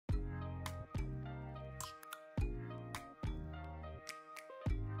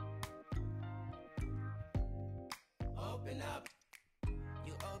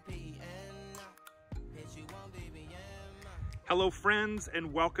Hello friends,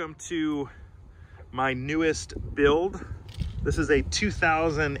 and welcome to my newest build. This is a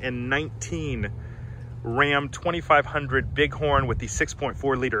 2019 Ram 2500 Bighorn with the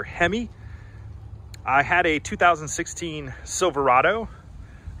 6.4 liter Hemi. I had a 2016 Silverado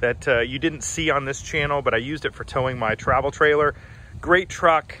that you didn't see on this channel, but I used it for towing my travel trailer. Great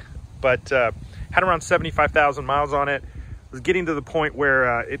truck, but had around 75,000 miles on it. Was getting to the point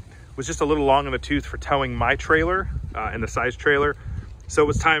where it was just a little long in the tooth for towing my trailer and the size trailer. So it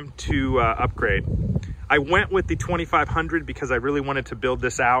was time to upgrade. I went with the 2500 because I really wanted to build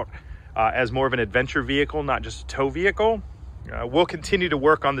this out as more of an adventure vehicle, not just a tow vehicle. We'll continue to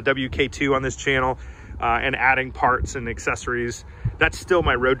work on the WK2 on this channel and adding parts and accessories. That's still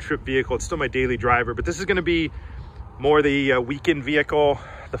my road trip vehicle. It's still my daily driver, but this is gonna be more the weekend vehicle,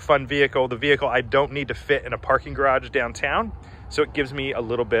 the fun vehicle, the vehicle I don't need to fit in a parking garage downtown. So it gives me a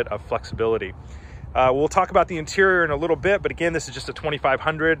little bit of flexibility. We'll talk about the interior in a little bit, but again, this is just a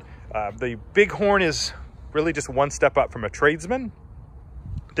 2500. The Bighorn is really just one step up from a Tradesman.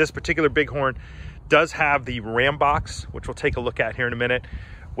 This particular Bighorn does have the Ram box, which we'll take a look at here in a minute,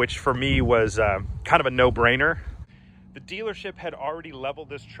 which for me was kind of a no-brainer. The dealership had already leveled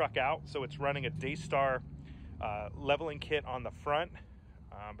this truck out, so it's running a Daystar leveling kit on the front,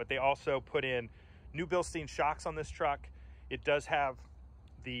 but they also put in new Bilstein shocks on this truck. It does have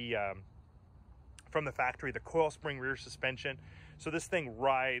the, from the factory, the coil spring rear suspension. So this thing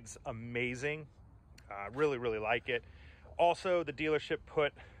rides amazing. Really, really like it. Also, the dealership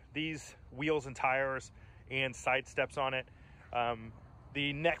put these wheels and tires and side steps on it.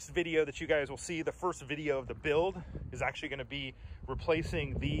 The next video that you guys will see, the first video of the build, is actually going to be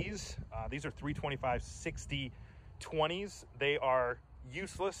replacing these. These are 325/60/20s. They are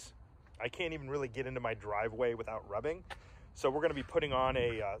useless. I can't even really get into my driveway without rubbing. So we're going to be putting on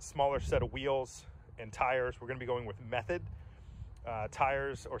a smaller set of wheels and tires. We're going to be going with Method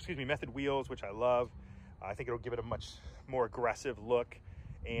tires, or excuse me, Method wheels, which I love. I think it'll give it a much more aggressive look.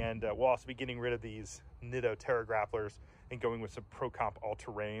 And we'll also be getting rid of these Nitto Terra Grapplers and going with some Pro Comp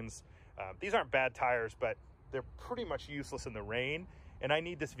all-terrains. These aren't bad tires, but they're pretty much useless in the rain. And I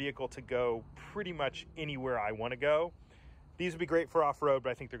need this vehicle to go pretty much anywhere I want to go. These would be great for off-road,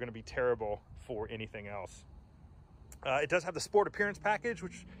 but I think they're going to be terrible for anything else. It does have the Sport Appearance package,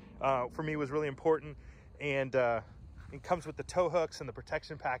 which for me was really important. And it comes with the tow hooks and the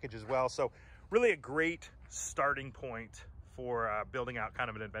protection package as well. So really a great starting point for building out kind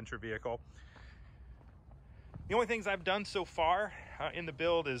of an adventure vehicle. The only things I've done so far in the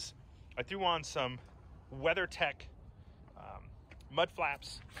build is I threw on some WeatherTech mud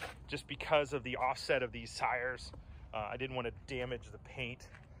flaps just because of the offset of these tires. I didn't want to damage the paint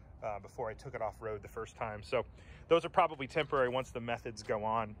before I took it off-road the first time. So those are probably temporary once the Methods go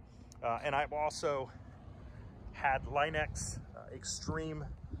on. And I've also had Line-X Extreme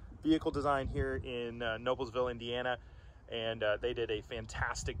Vehicle Design here in Noblesville, Indiana. And they did a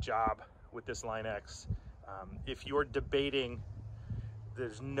fantastic job with this Line-X. If you're debating,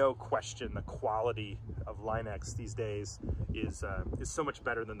 there's no question the quality of Line-X these days is so much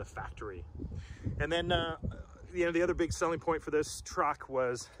better than the factory. And then you know, the other big selling point for this truck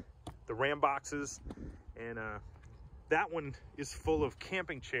was the Ram boxes, and that one is full of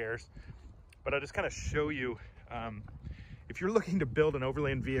camping chairs. But I'll just kind of show you, if you're looking to build an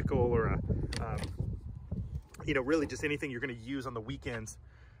overland vehicle or a you know, really just anything you're going to use on the weekends,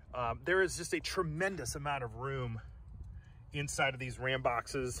 there is just a tremendous amount of room inside of these Ram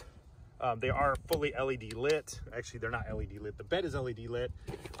boxes. They are fully LED lit. Actually, they're not LED lit. The bed is LED lit.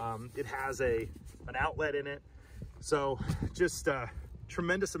 It has an outlet in it. So just a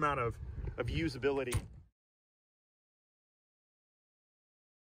tremendous amount of usability.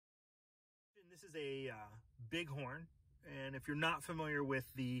 This is a Bighorn. And if you're not familiar with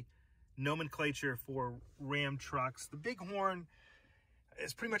the nomenclature for Ram trucks, the Bighorn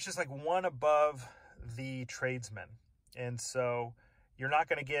is pretty much just like one above the Tradesman. And so you're not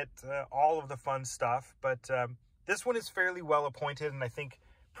going to get all of the fun stuff, but this one is fairly well appointed, and I think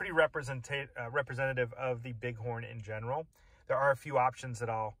pretty representative of the Bighorn in general. There are a few options that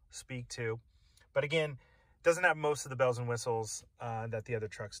I'll speak to, but again, doesn't have most of the bells and whistles that the other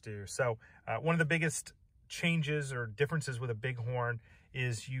trucks do. So one of the biggest changes or differences with a Bighorn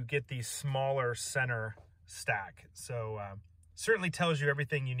is you get the smaller center stack. So certainly tells you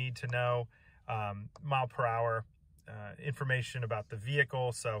everything you need to know, mile per hour information about the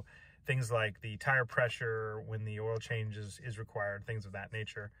vehicle. So things like the tire pressure, when the oil change is required, things of that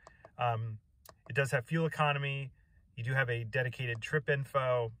nature. It does have fuel economy. You do have a dedicated trip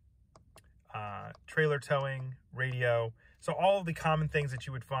info. trailer towing, radio. So all of the common things that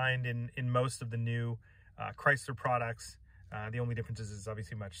you would find in most of the new Chrysler products. The only difference is it's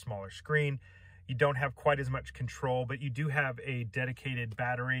obviously a much smaller screen. You don't have quite as much control, but you do have a dedicated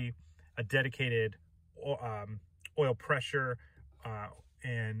battery, a dedicated oil pressure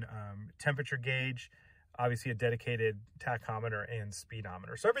and temperature gauge, obviously a dedicated tachometer and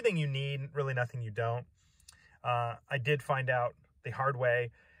speedometer. So everything you need, really nothing you don't. I did find out the hard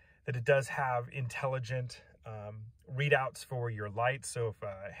way that it does have intelligent readouts for your lights. So if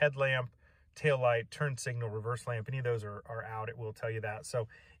a headlamp, tail light, turn signal, reverse lamp, any of those are out, it will tell you that. So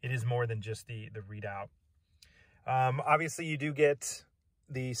it is more than just the readout. Obviously you do get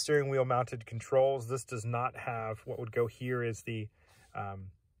the steering wheel mounted controls. This does not have, what would go here is the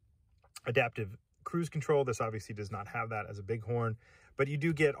adaptive cruise control. This obviously does not have that as a Bighorn, but you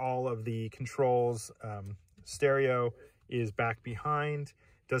do get all of the controls. Stereo is back behind.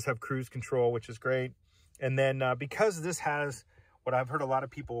 It does have cruise control, which is great. And then because this has what I've heard a lot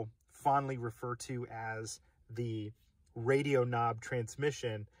of people fondly refer to as the radio knob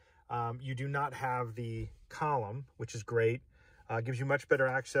transmission, you do not have the column, which is great. Gives you much better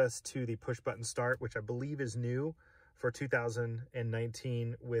access to the push button start, which I believe is new for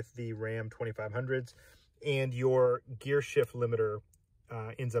 2019 with the Ram 2500s. And your gear shift limiter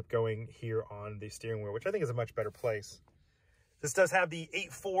ends up going here on the steering wheel, which I think is a much better place. This does have the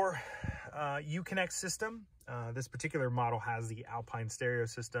 8.4 Uconnect system. This particular model has the Alpine stereo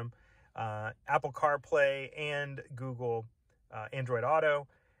system, Apple CarPlay and Google Android Auto.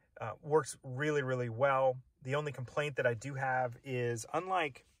 Works really, really well. The only complaint that I do have is,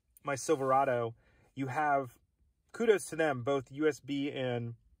 unlike my Silverado, you have, kudos to them, both USB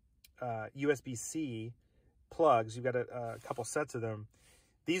and USB-C plugs. You've got a couple sets of them.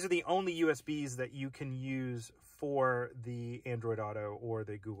 These are the only USBs that you can use for the Android Auto or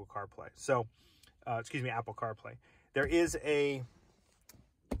the Google CarPlay. So, excuse me, Apple CarPlay. There is a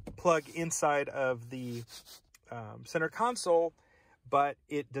plug inside of the center console, but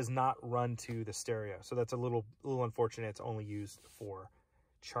it does not run to the stereo. So that's a little unfortunate. It's only used for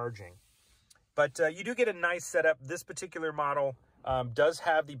charging. But you do get a nice setup. This particular model does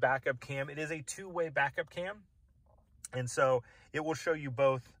have the backup cam. It is a two-way backup cam. And so it will show you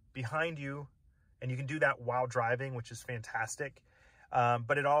both behind you, and you can do that while driving, which is fantastic.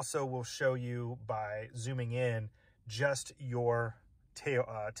 But it also will show you, by zooming in, just your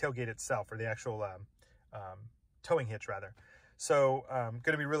tailgate itself, or the actual towing hitch, rather. So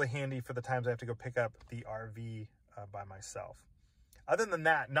going to be really handy for the times I have to go pick up the RV by myself. Other than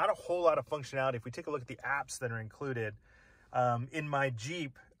that, not a whole lot of functionality. If we take a look at the apps that are included, in my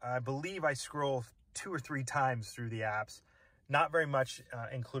Jeep, I believe I scroll 2 or 3 times through the apps. Not very much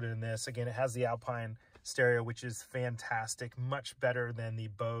included in this. Again, it has the Alpine stereo, which is fantastic, much better than the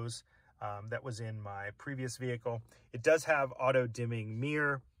Bose that was in my previous vehicle. It does have auto dimming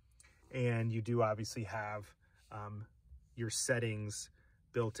mirror, and you do obviously have your settings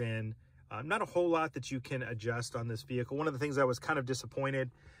built in. Not a whole lot that you can adjust on this vehicle. One of the things I was kind of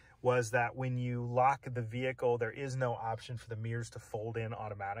disappointed was that when you lock the vehicle, there is no option for the mirrors to fold in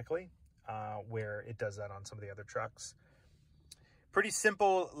automatically, where it does that on some of the other trucks. Pretty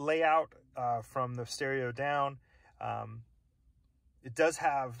simple layout from the stereo down. It does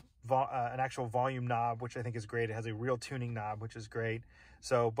have an actual volume knob, which I think is great. It has a real tuning knob, which is great.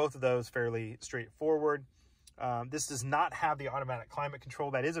 So both of those fairly straightforward. This does not have the automatic climate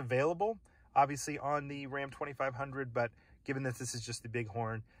control. That is available, obviously, on the Ram 2500, but given that this is just the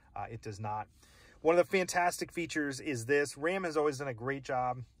Bighorn, it does not. One of the fantastic features is this. Ram has always done a great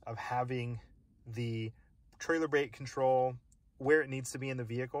job of having the trailer brake control where it needs to be in the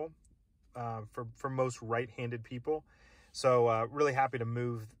vehicle for most right-handed people. So really happy to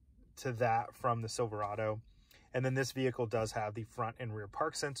move to that from the Silverado. And then this vehicle does have the front and rear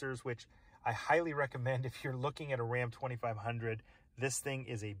park sensors, which I highly recommend if you're looking at a Ram 2500. This thing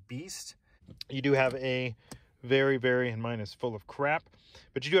is a beast. You do have a very, and mine is full of crap,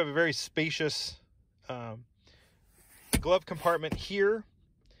 but you do have a very spacious glove compartment here.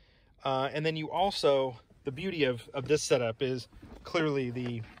 And then you also, the beauty of this setup is clearly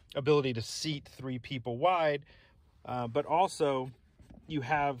the ability to seat 3 people wide, but also you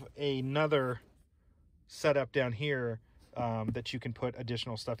have another setup down here that you can put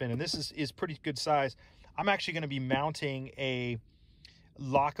additional stuff in, and this is pretty good size. I'm actually going to be mounting a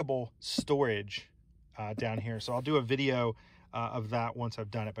lockable storage down here, so I'll do a video of that once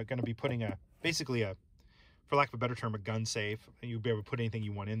I've done it. But going to be putting basically a, for lack of a better term, a gun safe. You'll be able to put anything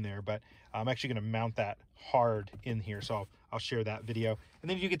you want in there, but I'm actually going to mount that hard in here, so I'll share that video. And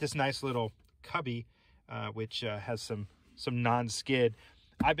then you get this nice little cubby which has some non-skid.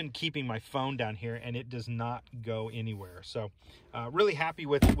 I've been keeping my phone down here and it does not go anywhere. So really happy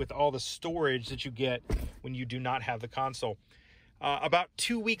with all the storage that you get when you do not have the console. About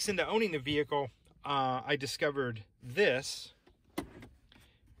 2 weeks into owning the vehicle, I discovered this,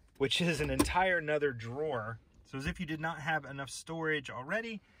 which is an entire another drawer. So as if you did not have enough storage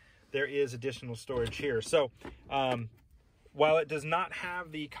already, there is additional storage here. So while it does not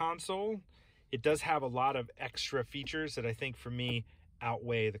have the console, it does have a lot of extra features that I think for me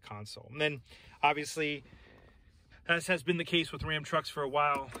outweigh the console. And then obviously, as has been the case with Ram trucks for a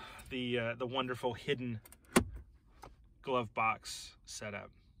while, the wonderful hidden glove box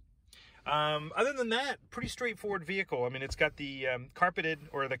setup. Other than that, pretty straightforward vehicle. I mean, it's got the carpeted,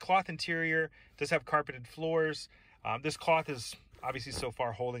 or the cloth interior, does have carpeted floors. This cloth is obviously so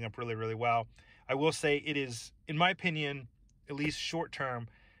far holding up really, really well. I will say it is, in my opinion, at least short term,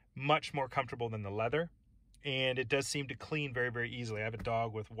 much more comfortable than the leather. And it does seem to clean very, very easily. I have a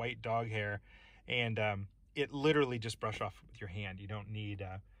dog with white dog hair, and it literally just brush off with your hand. You don't need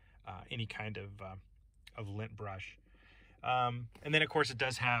any kind of lint brush. And then, of course, it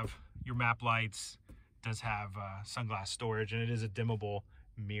does have your map lights, does have sunglass storage, and it is a dimmable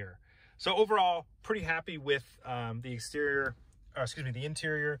mirror. So overall, pretty happy with the exterior, the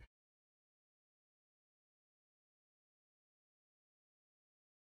interior.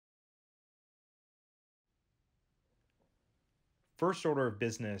 First order of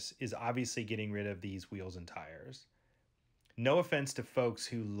business is obviously getting rid of these wheels and tires. No offense to folks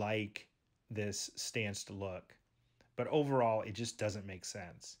who like this stanced look, but overall it just doesn't make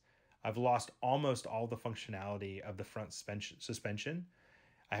sense. I've lost almost all the functionality of the front suspension.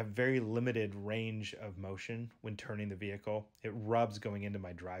 I have very limited range of motion when turning the vehicle. It rubs going into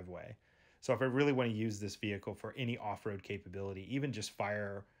my driveway. So if I really want to use this vehicle for any off-road capability, even just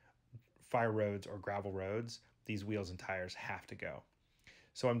fire roads or gravel roads, these wheels and tires have to go.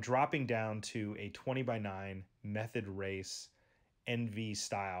 So I'm dropping down to a 20x9 Method Race NV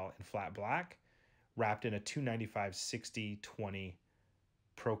style in flat black, wrapped in a 295/60/20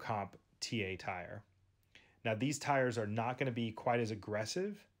 Pro Comp TA tire. Now these tires are not going to be quite as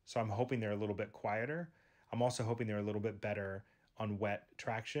aggressive, so I'm hoping they're a little bit quieter. I'm also hoping they're a little bit better on wet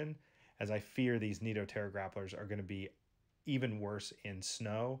traction, as I fear these Nitto Terra Grapplers are going to be even worse in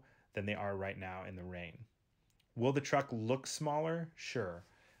snow than they are right now in the rain. Will the truck look smaller? Sure.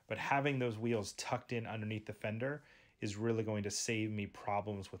 But having those wheels tucked in underneath the fender is really going to save me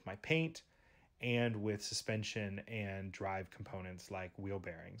problems with my paint and with suspension and drive components like wheel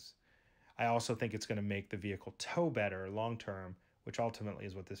bearings. I also think it's going to make the vehicle tow better long term, which ultimately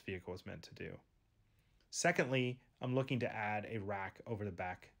is what this vehicle is meant to do. Secondly, I'm looking to add a rack over the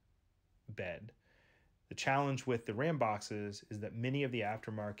back bed. The challenge with the Ram boxes is that many of the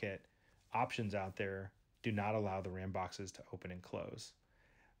aftermarket options out there do not allow the Ram boxes to open and close.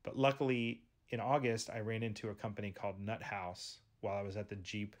 But luckily, in August, I ran into a company called Nut House while I was at the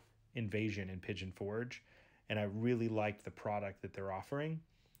Jeep Invasion in Pigeon Forge, and I really liked the product that they're offering.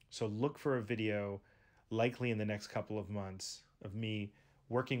 So look for a video, likely in the next couple of months, of me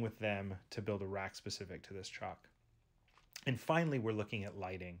working with them to build a rack specific to this truck. And finally, we're looking at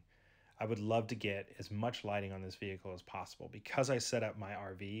lighting. I would love to get as much lighting on this vehicle as possible because I set up my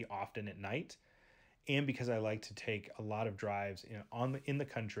RV often at night, and because I like to take a lot of drives in the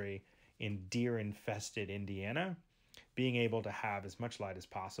country in deer-infested Indiana. Being able to have as much light as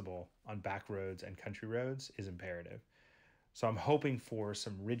possible on back roads and country roads is imperative. So I'm hoping for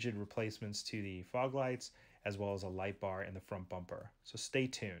some rigid replacements to the fog lights, as well as a light bar in the front bumper. So stay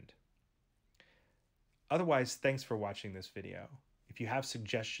tuned. Otherwise, thanks for watching this video. If you have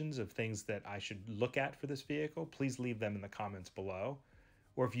suggestions of things that I should look at for this vehicle, please leave them in the comments below.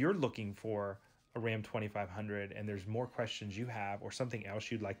 Or if you're looking for a Ram 2500 and there's more questions you have or something else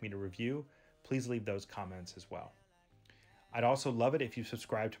you'd like me to review, please leave those comments as well. I'd also love it if you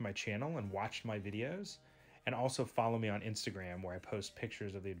subscribe to my channel and watched my videos, and also follow me on Instagram where I post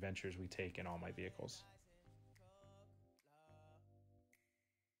pictures of the adventures we take in all my vehicles.